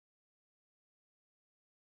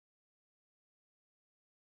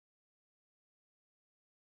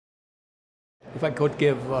If I could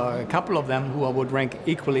give a couple of them who I would rank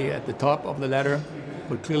equally at the top of the ladder,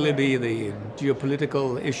 would clearly be the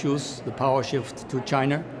geopolitical issues, the power shift to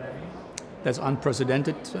China. That's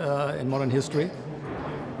unprecedented in modern history.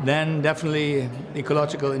 Then definitely the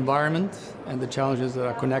ecological environment and the challenges that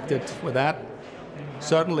are connected with that.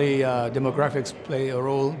 Certainly demographics play a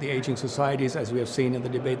role, the aging societies, as we have seen in the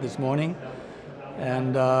debate this morning.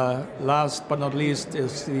 And last but not least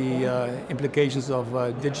is the implications of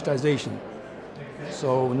digitization.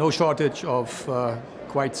 So no shortage of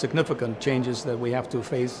quite significant changes that we have to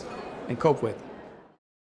face and cope with.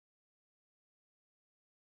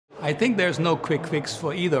 I think there's no quick fix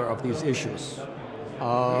for either of these issues.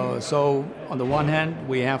 So on the one hand,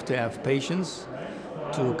 we have to have patience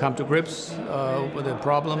to come to grips with the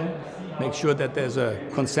problem, make sure that there's a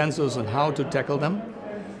consensus on how to tackle them.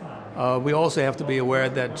 We also have to be aware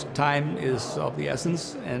that time is of the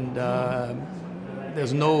essence and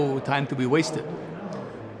there's no time to be wasted.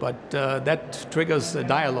 But that triggers a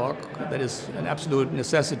dialogue that is an absolute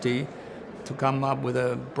necessity to come up with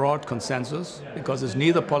a broad consensus, because it's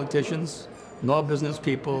neither politicians, nor business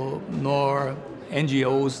people, nor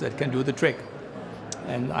NGOs that can do the trick.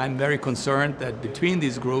 And I'm very concerned that between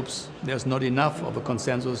these groups, there's not enough of a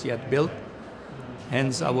consensus yet built.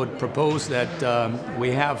 Hence, I would propose that we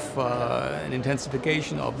have an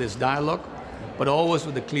intensification of this dialogue, but always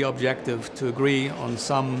with a clear objective to agree on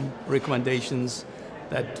some recommendations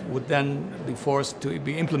that would then be forced to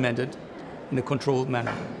be implemented in a controlled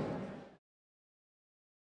manner.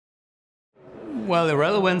 Well, the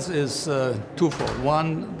relevance is twofold.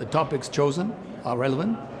 One, the topics chosen are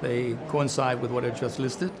relevant. They coincide with what I just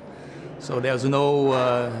listed. So there's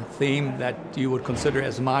no theme that you would consider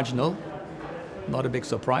as marginal. Not a big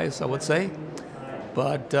surprise, I would say.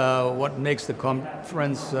 But what makes the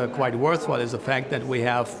conference quite worthwhile is the fact that we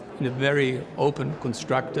have, in a very open,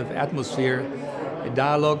 constructive atmosphere, a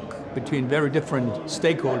dialogue between very different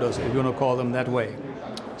stakeholders, if you want to call them that way.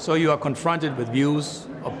 So you are confronted with views,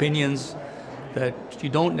 opinions that you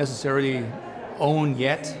don't necessarily own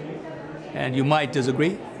yet, and you might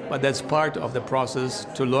disagree, but that's part of the process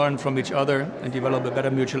to learn from each other and develop a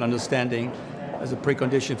better mutual understanding as a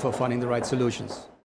precondition for finding the right solutions.